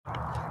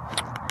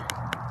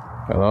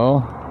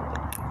Hello,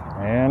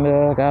 and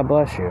God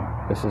bless you.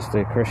 This is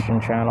the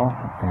Christian channel,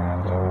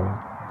 and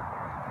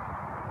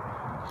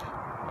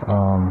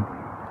I'm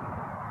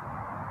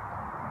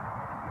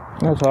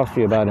going to talk to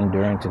you about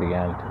enduring to the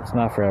end. It's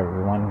not for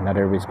everyone. Not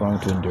everybody's going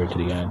to endure to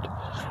the end.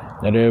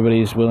 Not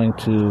everybody's willing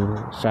to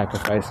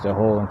sacrifice their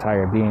whole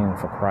entire being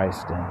for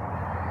Christ and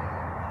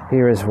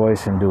hear His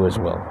voice and do His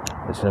will.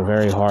 It's a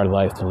very hard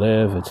life to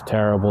live. It's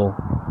terrible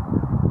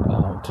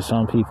to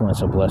some people, and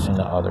it's a blessing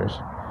to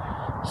others.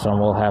 Some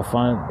will have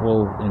fun,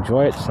 will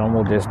enjoy it. Some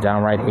will just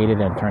downright hate it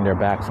and turn their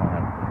backs on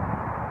Him.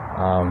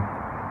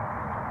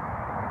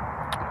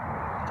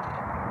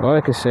 All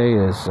I can say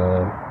is,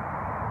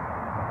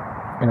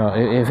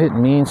 if it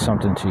means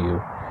something to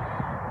you,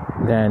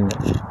 then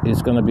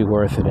it's going to be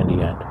worth it in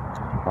the end.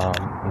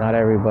 Not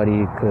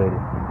everybody could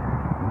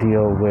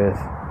deal with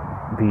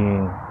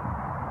being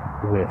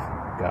with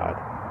God.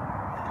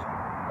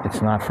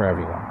 It's not for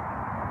everyone.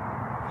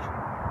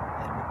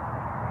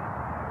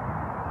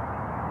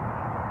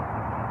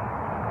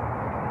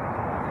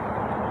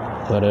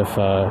 But if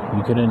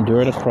you can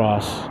endure the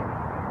cross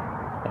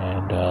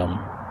and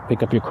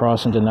pick up your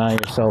cross and deny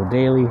yourself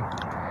daily,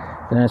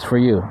 then it's for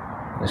you.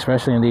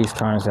 Especially in these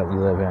times that we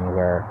live in,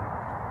 where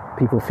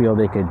people feel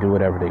they could do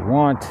whatever they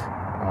want.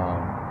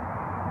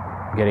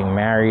 Getting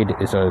married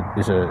is a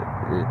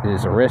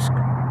risk,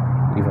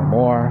 even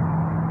more.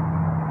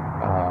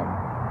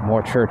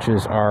 More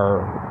churches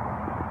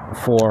are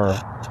for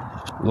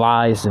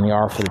lies than they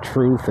are for the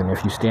truth, and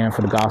if you stand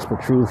for the gospel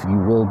truth, you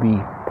will be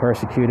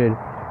persecuted.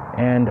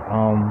 And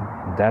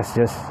that's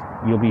just,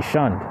 you'll be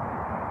shunned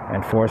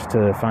and forced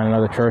to find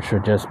another church or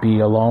just be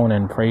alone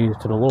and pray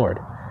to the Lord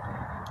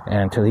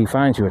until He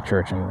finds you a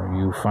church, and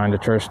you find a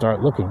church,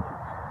 start looking.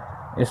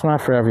 It's not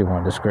for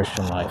everyone, this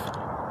Christian life.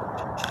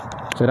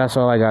 So that's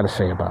all I got to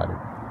say about it.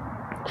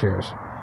 Cheers.